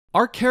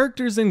Are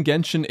characters in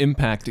Genshin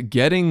Impact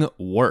getting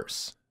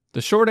worse?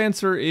 The short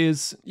answer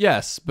is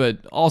yes,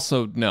 but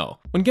also no.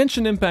 When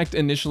Genshin Impact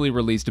initially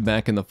released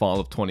back in the fall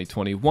of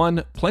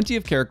 2021, plenty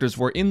of characters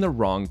were in the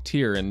wrong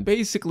tier in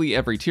basically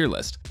every tier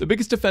list. The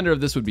biggest defender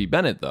of this would be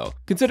Bennett though.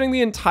 Considering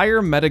the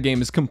entire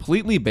metagame is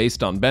completely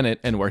based on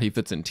Bennett and where he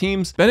fits in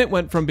teams, Bennett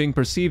went from being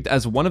perceived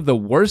as one of the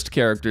worst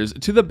characters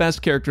to the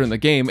best character in the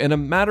game in a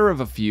matter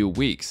of a few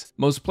weeks.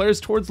 Most players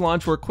towards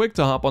launch were quick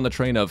to hop on the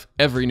train of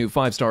every new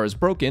 5-star is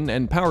broken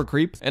and power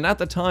creep, and at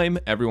the time,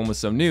 everyone was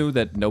so new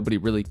that nobody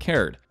really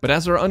cared. But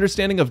as our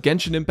understanding of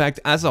Genshin Impact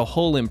as a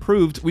whole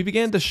improved, we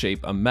began to shape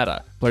a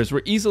meta. Players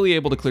were easily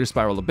able to clear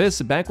Spiral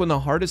Abyss back when the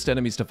hardest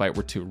enemies to fight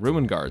were 2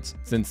 Ruin Guards.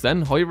 Since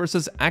then, Hoyoverse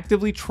has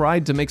actively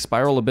tried to make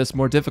Spiral Abyss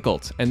more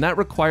difficult, and that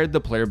required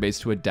the player base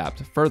to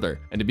adapt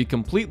further. And to be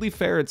completely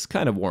fair, it's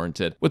kind of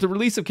warranted. With the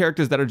release of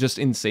characters that are just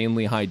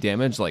insanely high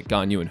damage like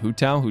Ganyu and Hu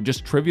Tao, who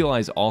just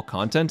trivialize all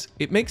content,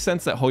 it makes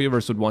sense that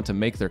Hoyoverse would want to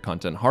make their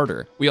content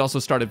harder. We also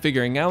started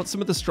figuring out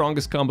some of the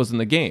strongest combos in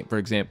the game, for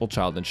example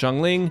Child and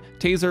Xiangling,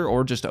 Taser,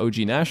 or just OG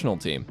National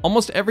Team.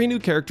 Almost every new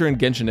character in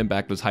Genshin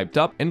Impact was hyped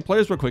up, and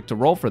players were quick to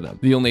roll for them.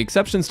 The only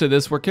exceptions to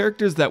this were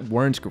characters that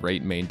weren't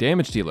great main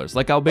damage dealers,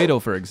 like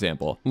Albedo for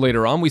example.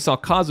 Later on we saw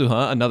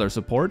Kazuha, another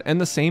support, and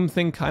the same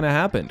thing kinda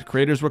happened.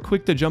 Creators were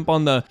quick to jump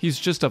on the he's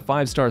just a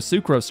 5-star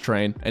Sucrose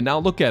train, and now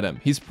look at him,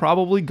 he's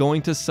probably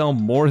going to sell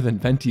more than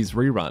Venti's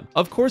rerun.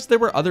 Of course there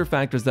were other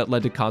factors that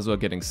led to Kazuha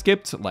getting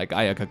skipped, like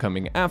Ayaka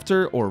coming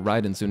after, or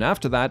Raiden soon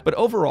after that, but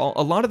overall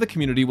a lot of the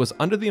community was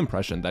under the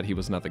impression that he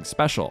was nothing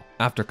special.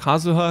 After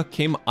Kazuha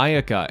came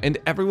Ayaka, and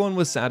everyone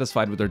was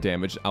satisfied with their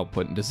damage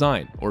output and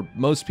design, or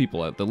most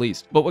people at the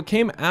least. But what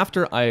came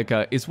after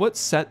Ayaka is what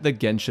set the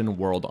Genshin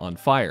world on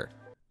fire.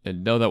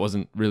 And no, that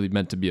wasn't really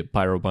meant to be a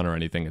pyro bun or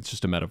anything, it's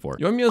just a metaphor.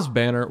 Yoimiya's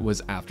banner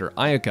was after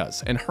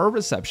Ayaka's, and her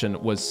reception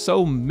was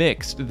so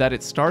mixed that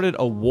it started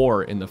a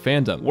war in the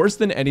fandom, worse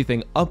than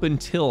anything up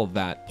until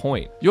that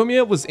point.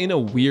 Yoimiya was in a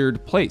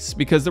weird place,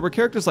 because there were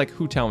characters like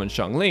Hu Tao and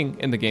Xiangling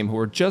in the game who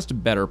were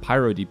just better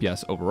pyro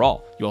DPS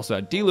overall. You also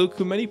had Diluc,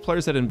 who many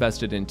players had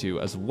invested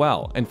into as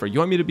well, and for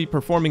Yoimiya to be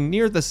performing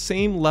near the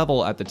same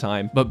level at the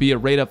time, but be a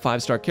rate up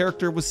 5-star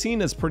character was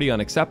seen as pretty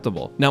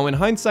unacceptable. Now in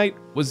hindsight,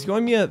 was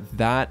Yoimiya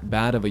that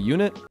bad of a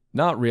unit?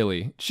 Not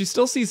really. She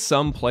still sees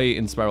some play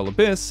in Spiral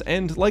Abyss,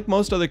 and like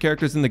most other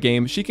characters in the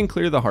game, she can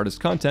clear the hardest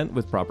content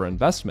with proper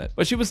investment.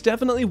 But she was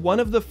definitely one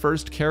of the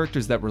first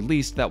characters that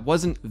released that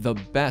wasn't the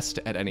best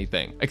at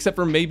anything, except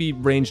for maybe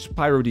ranged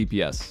pyro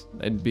DPS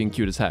and being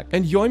cute as heck.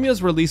 And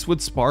Yoimiya's release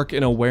would spark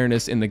an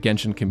awareness in the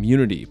Genshin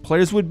community.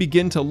 Players would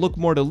begin to look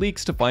more to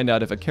leaks to find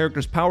out if a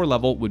character's power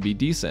level would be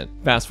decent.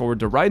 Fast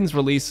forward to Raiden's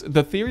release,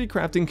 the theory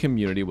crafting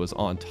community was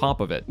on top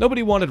of it.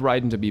 Nobody wanted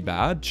Raiden to be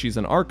bad, she's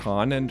an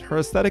Archon, and her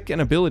aesthetic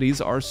and abilities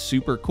are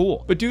super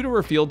cool. But due to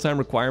her field time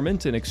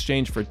requirement in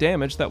exchange for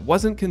damage that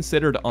wasn't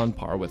considered on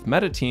par with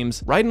meta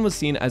teams, Raiden was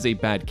seen as a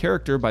bad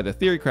character by the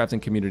theory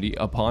crafting community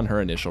upon her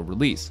initial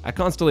release. At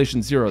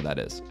Constellation 0 that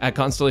is. At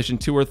Constellation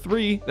 2 or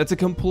 3, that's a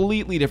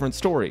completely different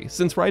story,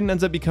 since Raiden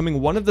ends up becoming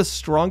one of the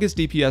strongest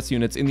DPS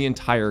units in the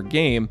entire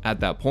game at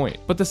that point.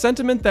 But the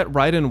sentiment that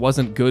Raiden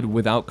wasn't good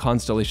without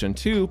Constellation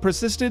 2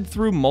 persisted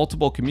through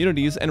multiple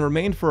communities and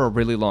remained for a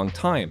really long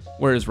time.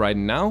 Where is Raiden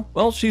now?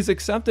 Well, she's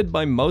accepted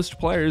by most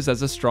players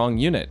as a strong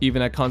unit,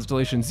 even at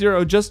Constellation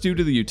 0 just due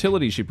to the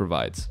utility she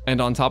provides. And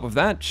on top of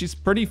that, she's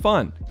pretty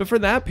fun. But for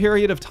that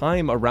period of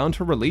time around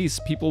her release,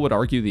 people would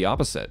argue the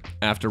opposite.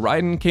 After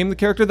Raiden came the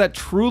character that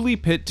truly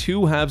pit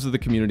 2 halves of the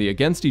community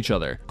against each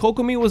other.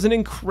 Kokomi was an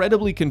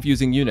incredibly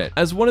confusing unit.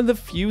 As one of the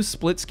few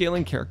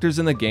split-scaling characters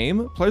in the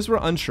game, players were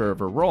unsure of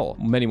her role.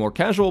 Many more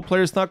casual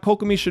players thought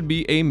Kokomi should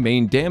be a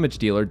main damage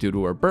dealer due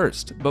to her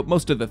burst, but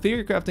most of the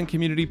theory crafting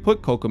community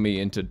put Kokomi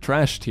into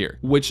trash tier,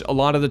 which a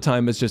lot of the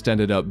time has just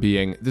ended up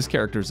being, this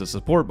character is a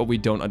support but we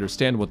don't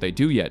understand what they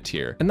do yet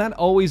tier. And that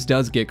always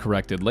does get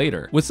corrected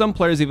later, with some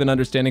players even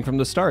understanding from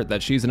the start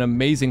that she's an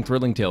amazing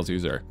Thrilling Tales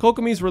user.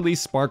 Kokomi's release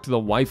sparked the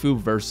waifu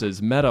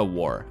versus meta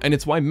war, and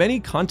it's why many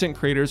content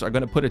creators are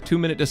going to put a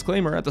 2-minute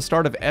disclaimer at the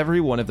start of every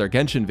one of their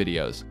Genshin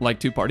videos. Like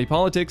two-party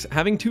politics,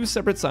 having 2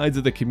 separate sides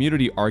of the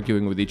community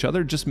arguing with each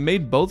other just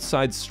made both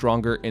sides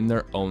stronger in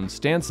their own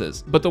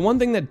stances. But the one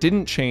thing that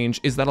didn't change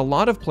is that a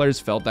lot of players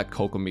felt that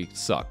Kokomi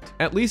sucked,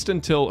 at least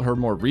until her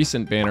more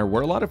recent banner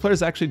where a lot of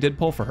players actually did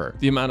pull for her.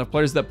 The amount of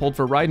players that pulled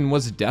for Raiden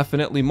was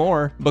definitely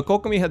more, but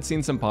Kokomi had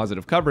seen some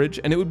positive coverage,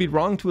 and it would be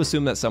wrong to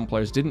assume that some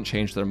players didn't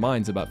change their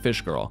minds about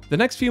Fish Girl. The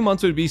next few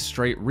months would be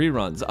straight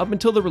reruns, up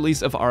until the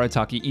release of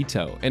Arataki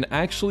Ito, an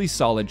actually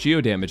solid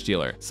geo damage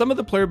dealer. Some of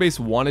the player base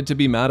wanted to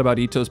be mad about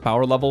Ito's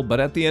power level, but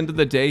at the end of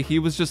the day, he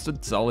was just a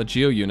solid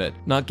geo unit.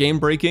 Not game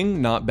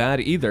breaking, not bad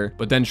either,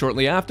 but then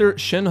shortly after,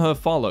 Shenhe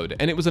followed,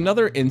 and it was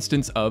another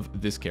instance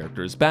of this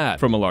character is bad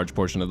from a large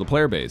portion of the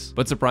player base.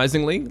 But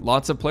surprisingly,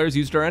 lots of players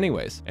used her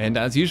anyways, and And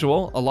as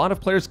usual, a lot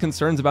of players'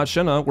 concerns about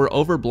Shunha were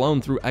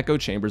overblown through echo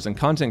chambers and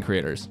content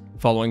creators.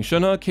 Following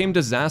Shunha came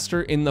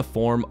disaster in the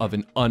form of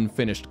an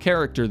unfinished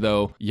character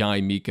though,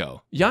 Yae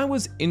Miko. Yae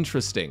was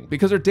interesting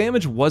because her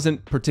damage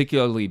wasn't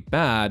particularly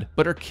bad,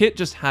 but her kit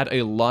just had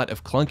a lot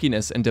of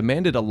clunkiness and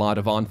demanded a lot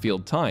of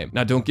on-field time.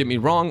 Now don't get me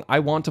wrong, I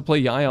want to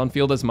play Yae on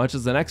field as much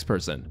as the next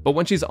person, but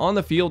when she's on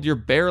the field you're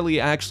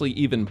barely actually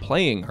even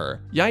playing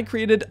her. Yae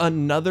created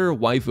another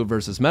waifu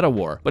versus meta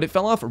war, but it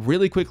fell off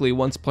really quickly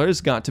once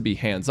players got to be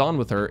hands-on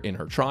with her in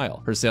her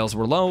trial. Her sales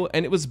were low,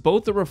 and it was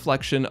both a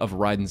reflection of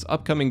Raiden's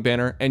upcoming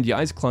banner and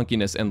Yae's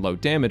clunkiness and low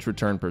damage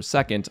return per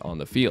second on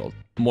the field.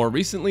 More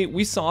recently,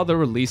 we saw the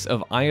release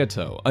of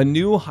Ayato, a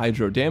new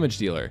hydro damage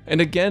dealer,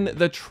 and again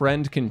the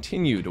trend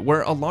continued,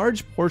 where a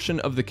large portion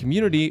of the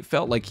community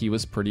felt like he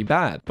was pretty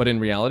bad. But in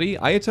reality,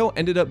 Ayato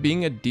ended up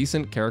being a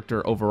decent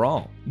character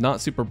overall.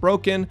 Not super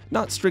broken,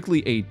 not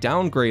strictly a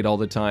downgrade all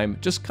the time,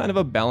 just kind of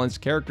a balanced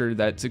character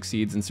that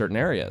succeeds in certain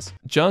areas.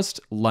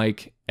 Just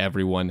like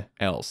everyone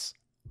else.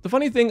 The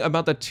funny thing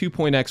about the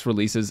 2.x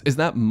releases is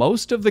that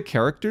most of the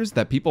characters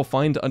that people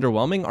find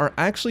underwhelming are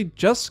actually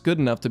just good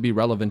enough to be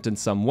relevant in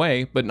some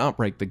way, but not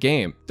break the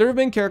game. There have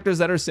been characters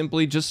that are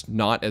simply just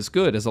not as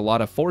good as a lot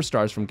of 4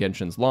 stars from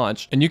Genshin's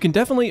launch, and you can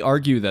definitely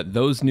argue that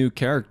those new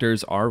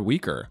characters are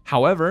weaker.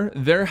 However,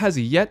 there has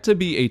yet to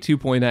be a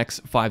 2.x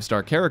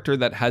 5-star character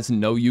that has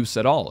no use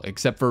at all,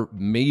 except for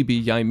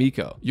maybe Yae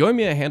Miko.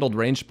 Yoimiya handled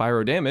ranged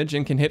pyro damage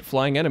and can hit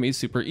flying enemies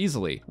super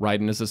easily.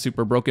 Raiden is a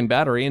super broken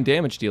battery and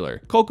damage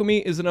dealer.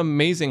 Kokomi is an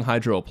amazing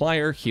hydro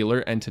applier,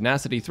 healer, and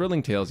tenacity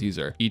thrilling tales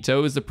user.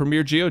 Ito is the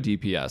premier geo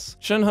DPS.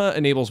 Shunha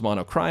enables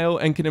mono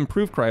cryo and can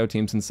improve cryo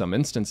teams in some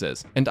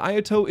instances. And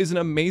Ayato is an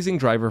amazing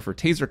driver for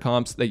taser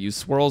comps that use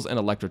swirls and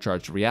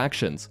electrocharged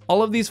reactions.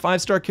 All of these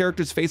 5-star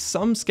characters faced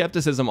some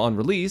skepticism on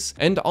release,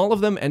 and all of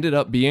them ended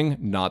up being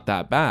not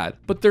that bad.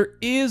 But there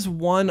is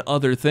one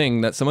other thing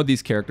that some of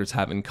these characters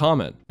have in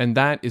common, and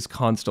that is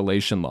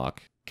constellation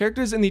lock.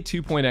 Characters in the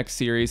 2.x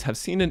series have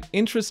seen an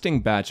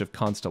interesting batch of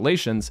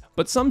constellations,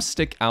 but some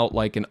stick out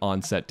like an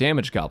onset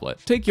damage goblet.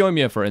 Take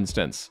Yoimiya for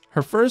instance.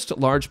 Her first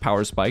large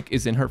power spike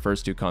is in her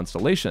first 2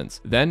 constellations.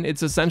 Then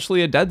it's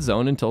essentially a dead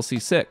zone until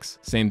C6.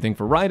 Same thing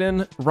for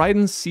Raiden.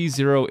 Raiden's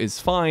C0 is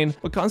fine,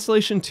 but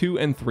Constellation 2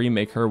 and 3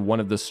 make her one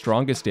of the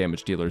strongest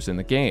damage dealers in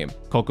the game.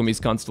 Kokomi's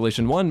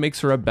Constellation 1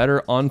 makes her a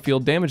better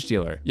on-field damage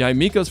dealer. Yae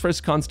Miko's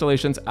first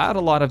constellations add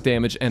a lot of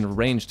damage and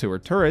range to her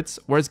turrets,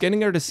 whereas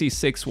getting her to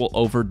C6 will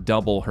over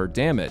double her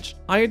damage.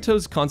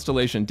 Ayato's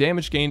constellation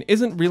damage gain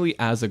isn't really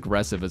as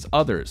aggressive as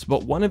others,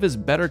 but one of his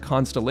better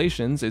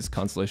constellations is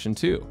Constellation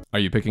 2. Are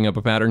you picking up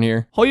a pattern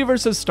here?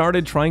 Hoyoverse has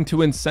started trying to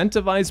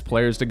incentivize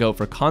players to go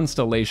for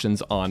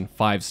constellations on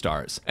 5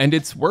 stars, and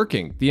it's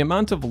working. The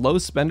amount of low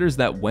spenders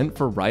that went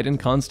for Raiden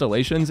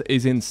constellations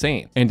is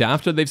insane, and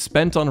after they've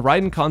spent on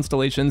Raiden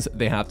constellations,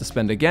 they have to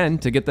spend again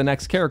to get the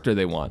next character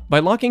they want. By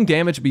locking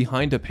damage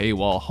behind a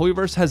paywall,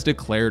 Hoyoverse has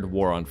declared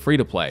war on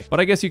free-to-play, but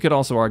I guess you could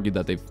also argue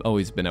that they've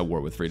always been at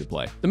war with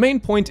free-to-play. The main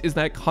point is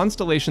that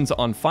constellations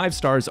on 5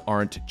 stars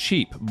aren't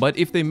cheap, but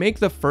if they make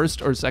the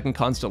first or second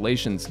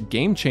constellations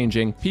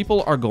game-changing,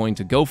 people are going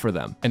to go for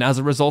them. And as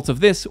a result of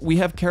this, we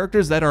have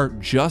characters that are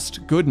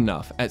just good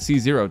enough at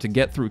C0 to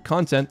get through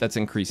content that's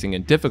increasing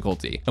in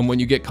difficulty. And when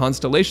you get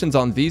constellations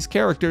on these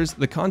characters,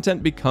 the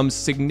content becomes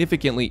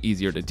significantly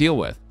easier to deal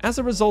with. As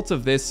a result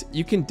of this,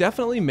 you can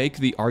definitely make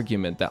the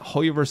argument that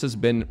Hoyoverse has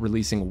been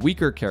releasing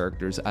weaker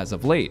characters as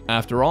of late.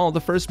 After all,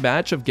 the first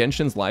batch of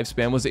Genshin's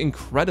lifespan was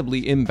incredibly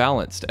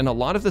imbalanced, and a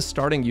lot of the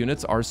starting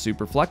units are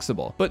super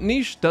flexible. But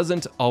niche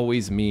doesn't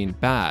always mean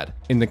bad.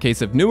 In the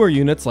case of newer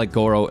units like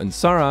Goro and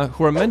Sara,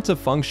 who are meant to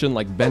function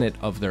like Bennett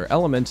of their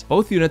element,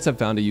 both units have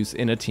found a use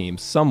in a team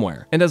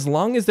somewhere. And as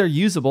long as they're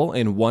usable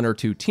in 1 or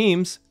 2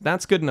 teams,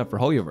 that's good enough for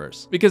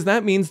Hoyoverse. Because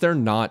that means they're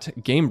not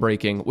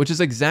game-breaking, which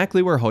is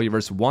exactly where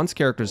Hoyoverse wants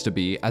characters to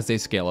be as they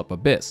scale up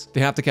Abyss.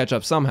 They have to catch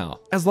up somehow.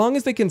 As long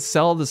as they can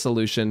sell the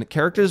solution,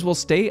 characters will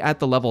stay at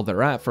the level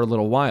they're at for a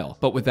little while.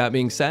 But with that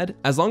being said,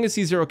 as long as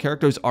C0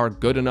 characters are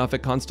good enough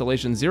at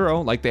Constellation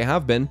 0 like they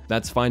have been,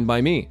 that's fine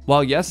by me.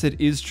 While yes, it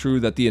is true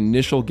that the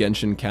initial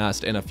Genshin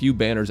cast and a few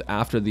banners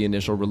after the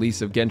initial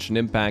release of Genshin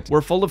Impact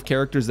were full of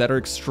characters that are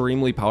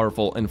extremely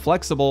powerful and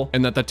flexible,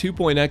 and that the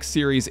 2.x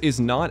series is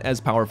not as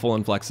powerful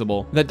and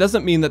flexible, that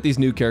doesn't mean that these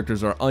new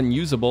characters are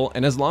unusable,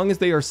 and as long as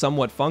they are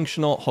somewhat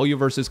functional,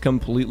 Hoyoverse is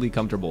completely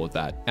comfortable with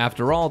that.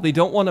 After all, they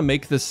don't want to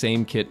make the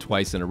same kit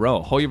twice in a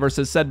row. Hoyoverse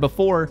has said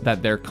before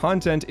that their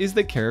content is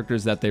the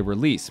characters that they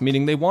release,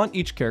 meaning they want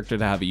each character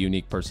to have a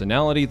unique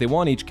personality, they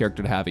want each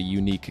character to have a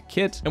unique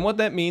kit, and what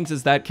that means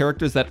is that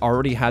characters that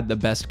already had the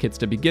best kits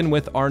to begin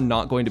with are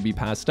not going to be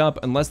passed up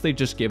unless they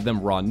just give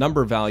them raw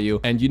number value,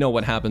 and you know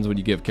what happens when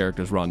you give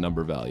characters raw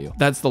number value.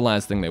 That's the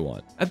last thing they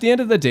want. At the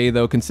end of the day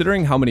though,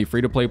 considering how many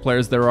free-to-play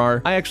players there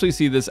are, I actually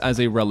see this as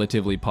a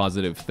relatively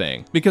positive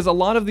thing, because a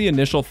lot of the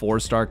initial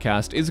 4-star cast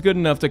fast is good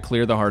enough to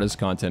clear the hardest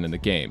content in the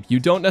game. You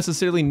don't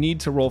necessarily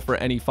need to roll for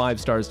any 5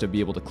 stars to be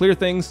able to clear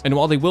things, and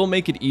while they will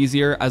make it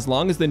easier, as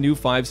long as the new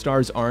 5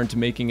 stars aren't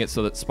making it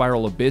so that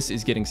Spiral Abyss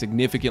is getting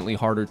significantly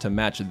harder to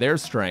match their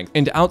strength,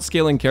 and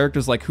outscaling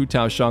characters like Hu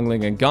Tao,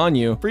 Xiangling, and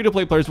Ganyu,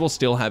 free-to-play players will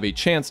still have a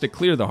chance to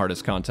clear the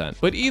hardest content.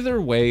 But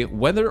either way,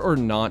 whether or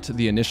not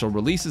the initial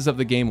releases of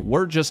the game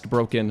were just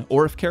broken,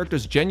 or if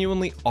characters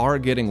genuinely are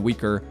getting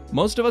weaker,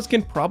 most of us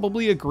can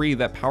probably agree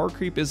that power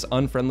creep is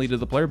unfriendly to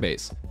the player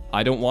base.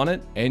 I don't want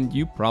it, and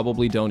you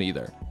probably don't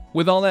either.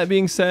 With all that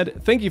being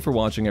said, thank you for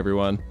watching,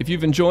 everyone. If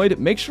you've enjoyed,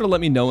 make sure to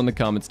let me know in the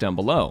comments down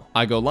below.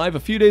 I go live a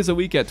few days a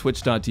week at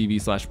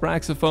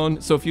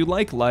twitch.tv/Braxophone, so if you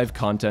like live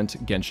content,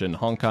 Genshin,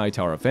 Honkai,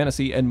 Tower of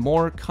Fantasy, and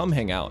more, come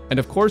hang out. And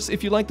of course,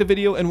 if you like the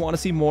video and want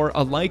to see more,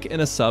 a like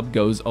and a sub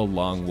goes a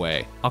long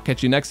way. I'll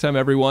catch you next time,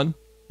 everyone.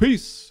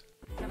 Peace!